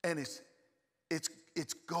 And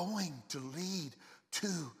it's going to lead to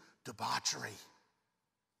debauchery.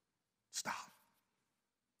 Stop.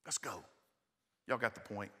 Let's go. Y'all got the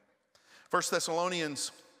point. 1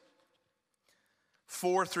 Thessalonians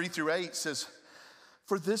 4:3-8 says,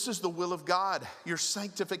 for this is the will of God, your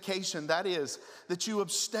sanctification, that is, that you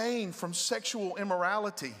abstain from sexual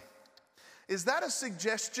immorality. Is that a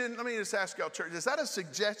suggestion? Let me just ask y'all, church, is that a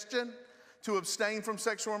suggestion to abstain from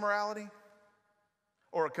sexual immorality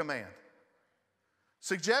or a command?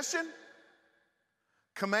 Suggestion?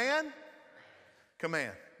 Command?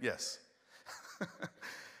 Command, yes.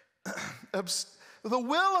 The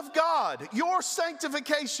will of God, your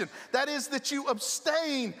sanctification, that is that you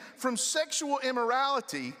abstain from sexual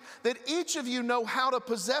immorality, that each of you know how to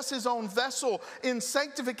possess his own vessel in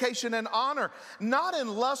sanctification and honor, not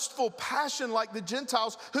in lustful passion like the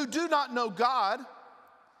Gentiles who do not know God,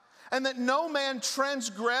 and that no man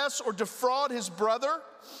transgress or defraud his brother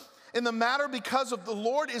in the matter, because of the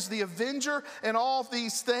Lord is the avenger in all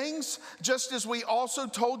these things, just as we also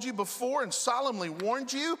told you before and solemnly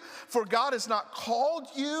warned you. For God has not called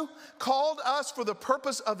us for the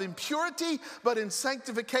purpose of impurity, but in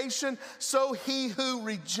sanctification. So he who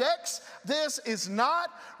rejects this is not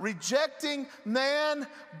rejecting man,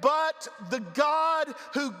 but the God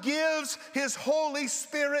who gives his Holy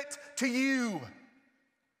Spirit to you.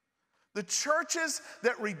 The churches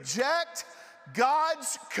that reject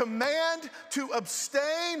God's command to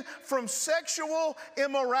abstain from sexual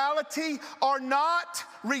immorality are not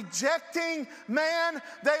rejecting man,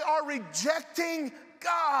 they are rejecting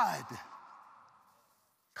God.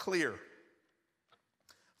 Clear.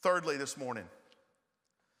 Thirdly, this morning,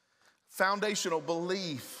 foundational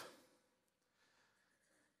belief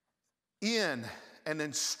in an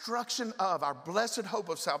instruction of our blessed hope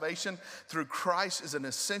of salvation through Christ is an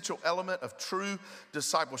essential element of true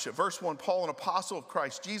discipleship. Verse 1, Paul, an apostle of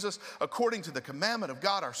Christ Jesus, according to the commandment of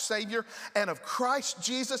God our Savior, and of Christ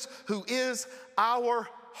Jesus, who is our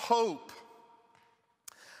hope.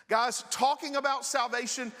 Guys, talking about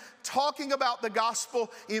salvation, talking about the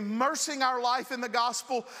gospel, immersing our life in the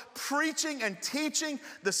gospel, preaching and teaching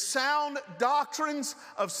the sound doctrines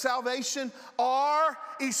of salvation are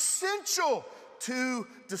essential to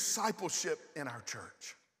discipleship in our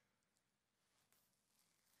church.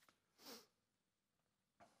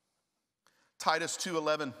 Titus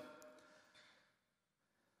 2:11,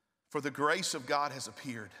 for the grace of God has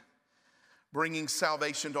appeared, bringing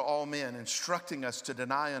salvation to all men, instructing us to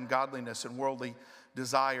deny ungodliness and worldly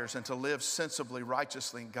desires and to live sensibly,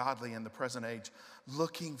 righteously, and godly in the present age,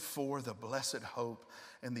 looking for the blessed hope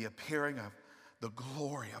and the appearing of the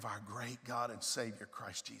glory of our great God and Savior,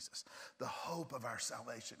 Christ Jesus, the hope of our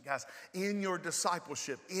salvation. Guys, in your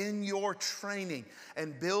discipleship, in your training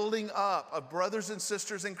and building up of brothers and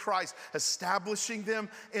sisters in Christ, establishing them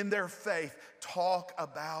in their faith, talk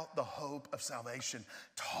about the hope of salvation.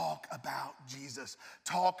 Talk about Jesus.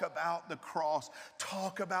 Talk about the cross.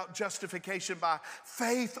 Talk about justification by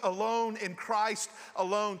faith alone in Christ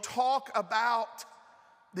alone. Talk about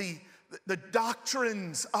the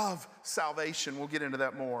doctrines of salvation. We'll get into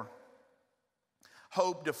that more.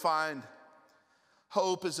 Hope defined.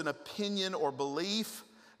 Hope is an opinion or belief,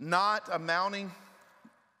 not amounting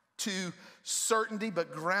to certainty,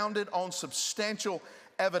 but grounded on substantial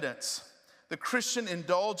evidence. The Christian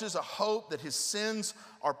indulges a hope that his sins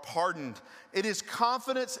are pardoned. It is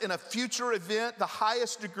confidence in a future event, the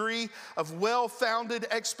highest degree of well-founded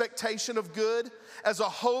expectation of good. As a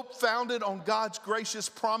hope founded on God's gracious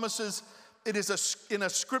promises, it is in a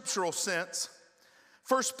scriptural sense.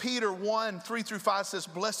 1 Peter 1, 3 through 5 says,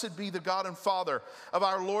 "Blessed be the God and Father of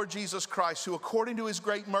our Lord Jesus Christ, who according to his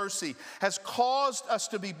great mercy has caused us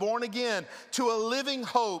to be born again to a living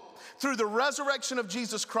hope through the resurrection of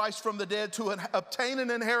Jesus Christ from the dead, to obtain an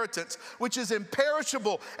inheritance which is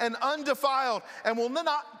imperishable and undefiled and will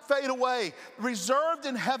not fade away, reserved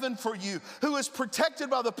in heaven for you, who is protected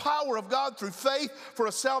by the power of God through faith for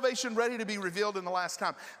a salvation ready to be revealed in the last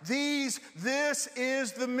time." This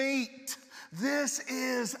is the meat. This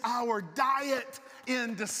is our diet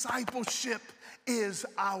in discipleship, is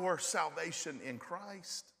our salvation in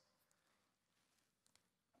Christ.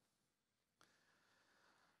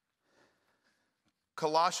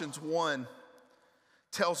 Colossians 1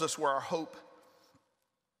 tells us where our hope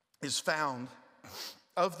is found.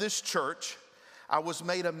 "Of this church, I was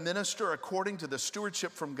made a minister according to the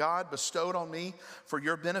stewardship from God bestowed on me for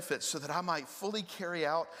your benefit, so that I might fully carry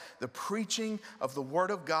out the preaching of the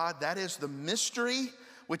word of God. That is the mystery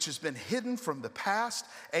which has been hidden from the past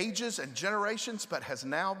ages and generations, but has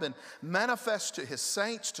now been manifest to his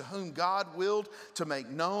saints, to whom God willed to make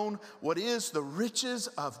known what is the riches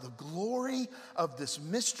of the glory of this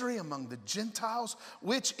mystery among the Gentiles,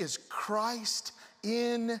 which is Christ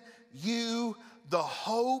in you, the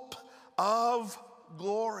hope of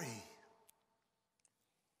glory."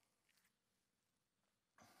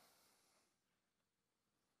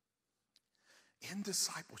 In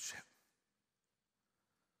discipleship,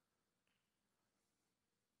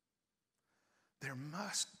 there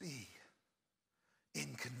must be,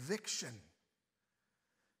 in conviction,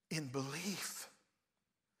 in belief,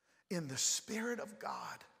 in the Spirit of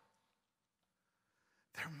God,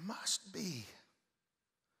 there must be,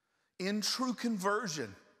 in true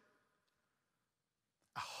conversion,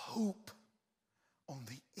 a hope on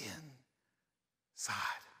the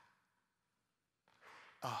inside.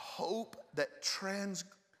 A hope that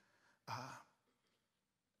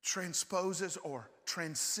transposes or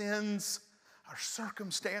transcends our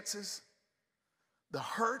circumstances, the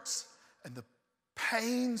hurts and the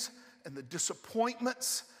pains and the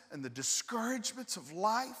disappointments and the discouragements of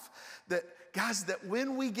life. That, guys, that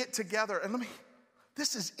when we get together, and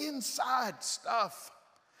this is inside stuff.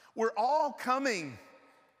 We're all coming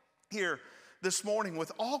here this morning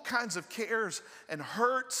with all kinds of cares and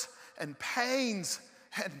hurts and pains.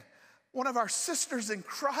 And one of our sisters in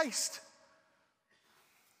Christ,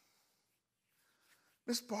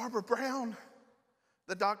 Miss Barbara Brown,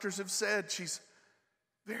 the doctors have said she's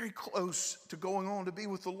very close to going on to be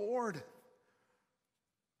with the Lord.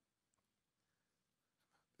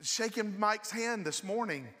 Shaking Mike's hand this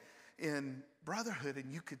morning in brotherhood,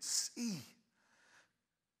 and you could see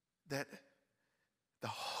that the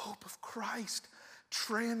hope of Christ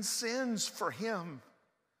transcends for him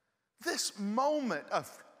this moment of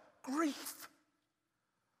grief.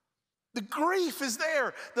 The grief is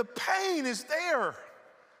there. The pain is there.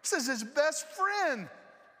 This is his best friend.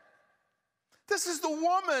 This is the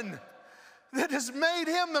woman that has made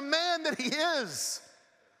him the man that he is.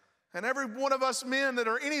 And every one of us men that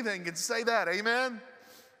are anything can say that, amen?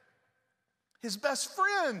 His best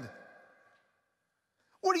friend.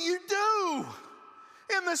 What do you do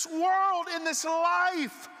in this world, in this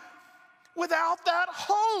life, without that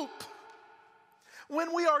hope?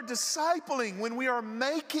 When we are discipling, when we are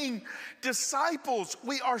making disciples,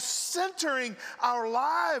 we are centering our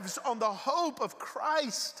lives on the hope of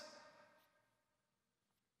Christ.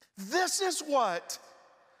 This is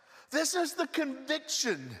the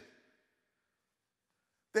conviction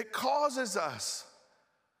that causes us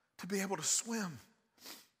to be able to swim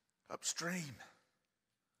upstream.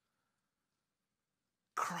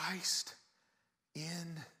 Christ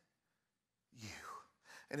in you.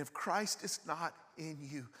 And if Christ is not in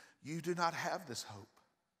you, you do not have this hope.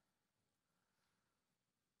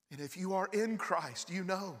 And if you are in Christ, you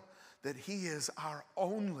know that he is our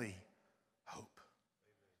only hope.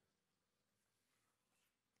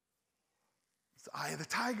 It's the eye of the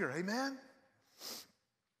tiger, amen?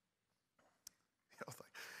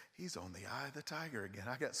 He's on the eye of the tiger again.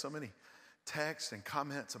 I got so many texts and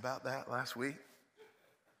comments about that last week.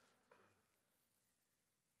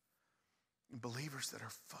 Believers that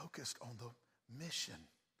are focused on the mission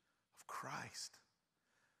of Christ.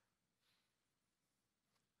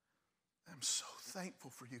 I'm so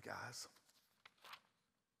thankful for you guys.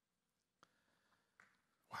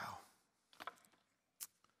 Wow.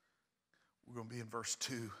 We're going to be in verse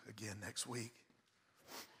 2 again next week.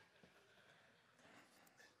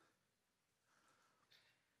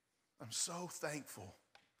 I'm so thankful.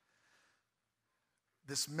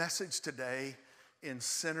 This message today, in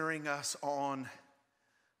centering us on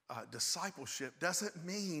discipleship,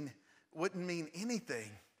 wouldn't mean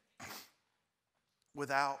anything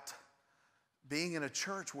without being in a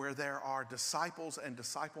church where there are disciples and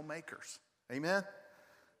disciple makers. Amen?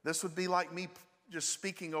 This would be like me just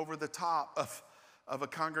speaking over the top of a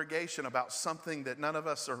congregation about something that none of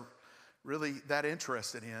us are really that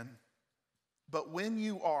interested in. But when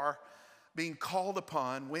you are being called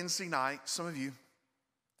upon Wednesday night, some of you,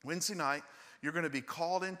 Wednesday night, you're going to be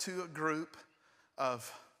called into a group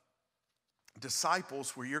of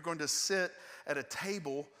disciples where you're going to sit at a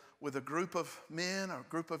table with a group of men or a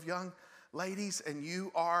group of young ladies, and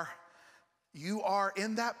you are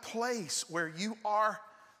in that place where you are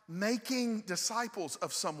making disciples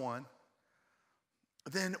of someone.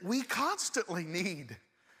 Then we constantly need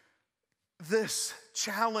this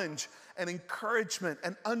challenge and encouragement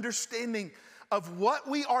and understanding of what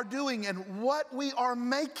we are doing and what we are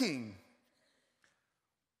making.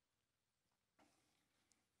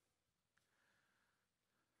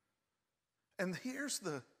 And here's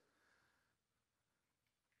the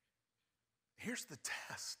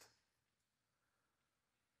test.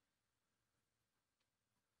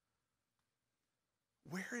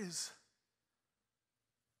 Where's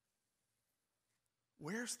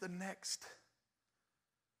the next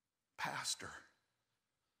pastor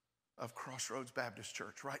of Crossroads Baptist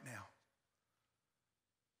Church right now?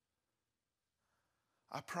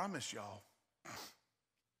 I promise y'all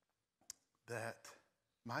that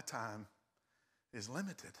my time is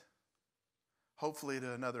limited. Hopefully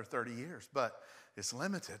to another 30 years, but it's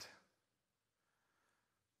limited.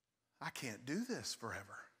 I can't do this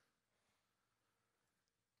forever.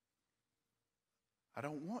 I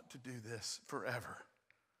don't want to do this forever,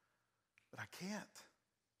 but I can't.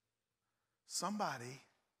 Somebody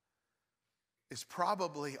is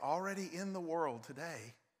probably already in the world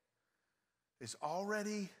today, is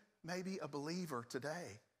already maybe a believer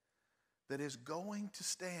today that is going to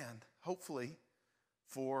stand, hopefully,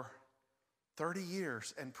 for 30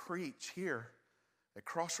 years and preach here at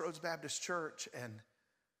Crossroads Baptist Church. And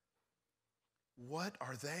what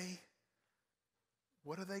are they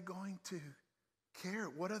going to care?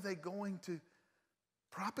 What are they going to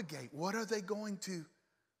propagate? What are they going to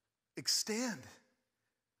extend?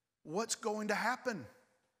 What's going to happen?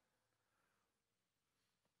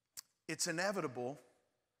 It's inevitable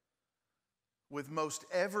with most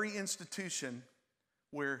every institution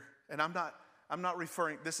where, and I'm not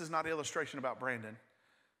referring, this is not an illustration about Brandon,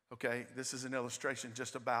 okay? This is an illustration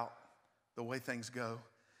just about the way things go.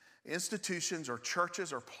 Institutions or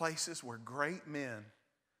churches or places where great men,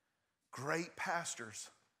 great pastors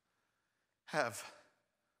have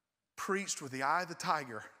preached with the eye of the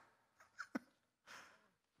tiger,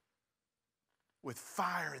 with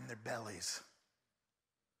fire in their bellies,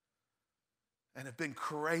 and have been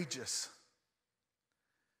courageous,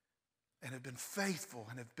 and have been faithful,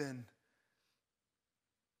 and have been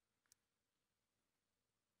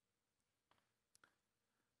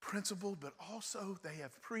principled, but also they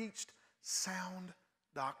have preached sound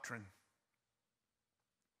doctrine.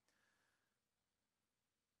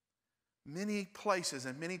 Many places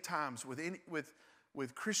and many times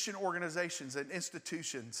with Christian organizations and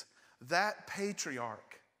institutions, that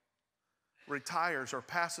patriarch retires or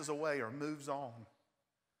passes away or moves on,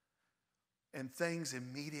 and things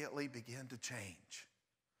immediately begin to change.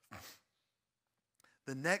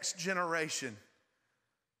 The next generation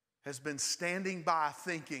has been standing by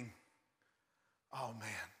thinking, oh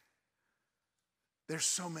man, there's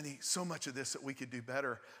so much of this that we could do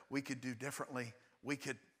better, we could do differently, we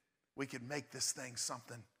could make this thing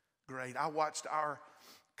something great. I watched our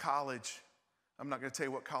college, I'm not going to tell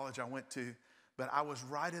you what college I went to, but I was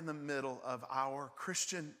right in the middle of our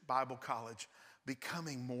Christian Bible college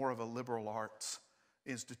becoming more of a liberal arts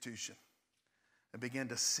institution, and began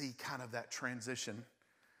to see kind of that transition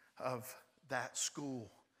of that school,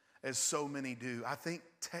 as so many do. I think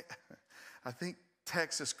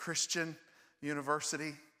Texas Christian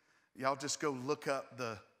University, y'all just go look up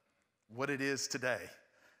what it is today,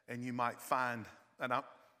 and you might find, and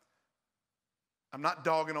I'm not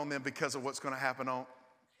dogging on them because of what's going to happen on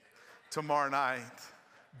tomorrow night.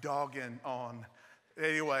 Dogging on,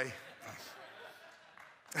 anyway.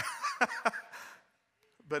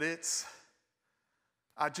 But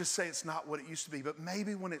I just say it's not what it used to be. But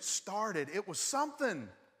maybe when it started, it was something.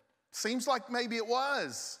 Seems like maybe it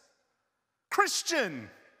was. Christian.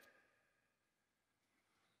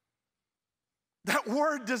 That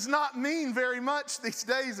word does not mean very much these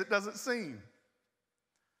days, it doesn't seem.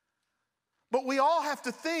 But we all have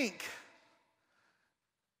to think.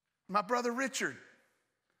 My brother Richard,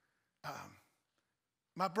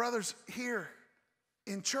 my brothers here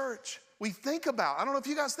in church, we think about, I don't know if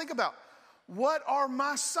you guys think about, what are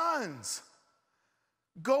my sons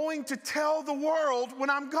going to tell the world when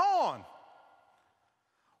I'm gone?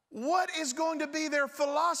 What is going to be their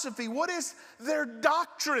philosophy? What is their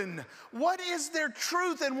doctrine? What is their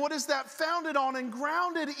truth, and what is that founded on and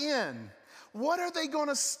grounded in? What are they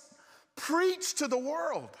going to preach to the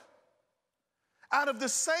world? Out of the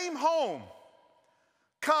same home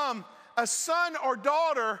come a son or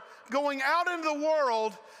daughter going out into the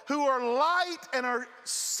world who are light and are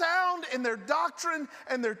sound in their doctrine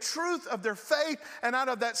and their truth of their faith. And out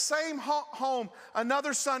of that same home,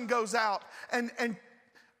 another son goes out and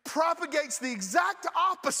propagates the exact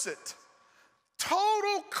opposite,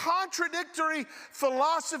 total contradictory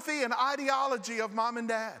philosophy and ideology of mom and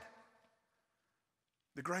dad.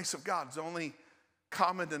 The grace of God is the only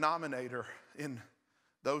common denominator in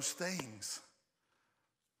those things.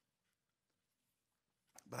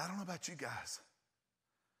 But I don't know about you guys,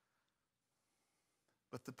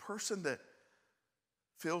 but the person that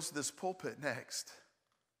fills this pulpit next,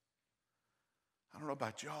 I don't know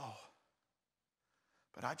about y'all,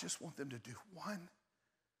 but I just want them to do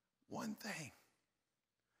one thing,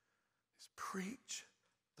 is preach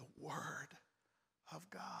the word of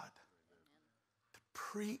God. To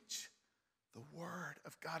preach the word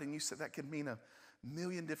of God. And you said that could mean a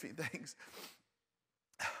million different things.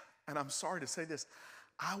 And I'm sorry to say this,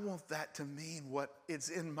 I want that to mean what is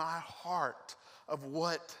in my heart of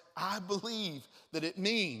what I believe that it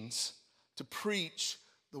means to preach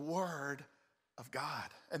the word of God.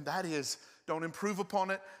 And that is, don't improve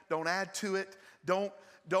upon it, don't add to it, don't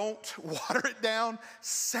water it down.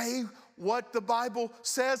 Say what the Bible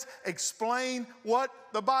says, explain what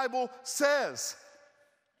the Bible says.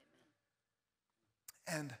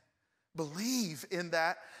 And believe in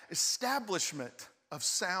that establishment of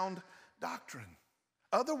sound doctrine.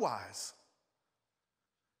 Otherwise,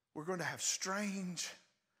 we're going to have strange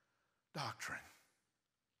doctrine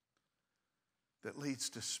that leads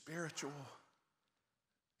to spiritual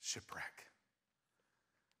shipwreck.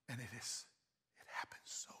 And it happens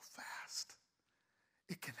so fast.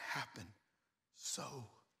 It can happen so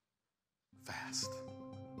fast.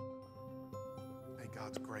 May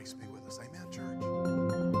God's grace be with us. Amen, church.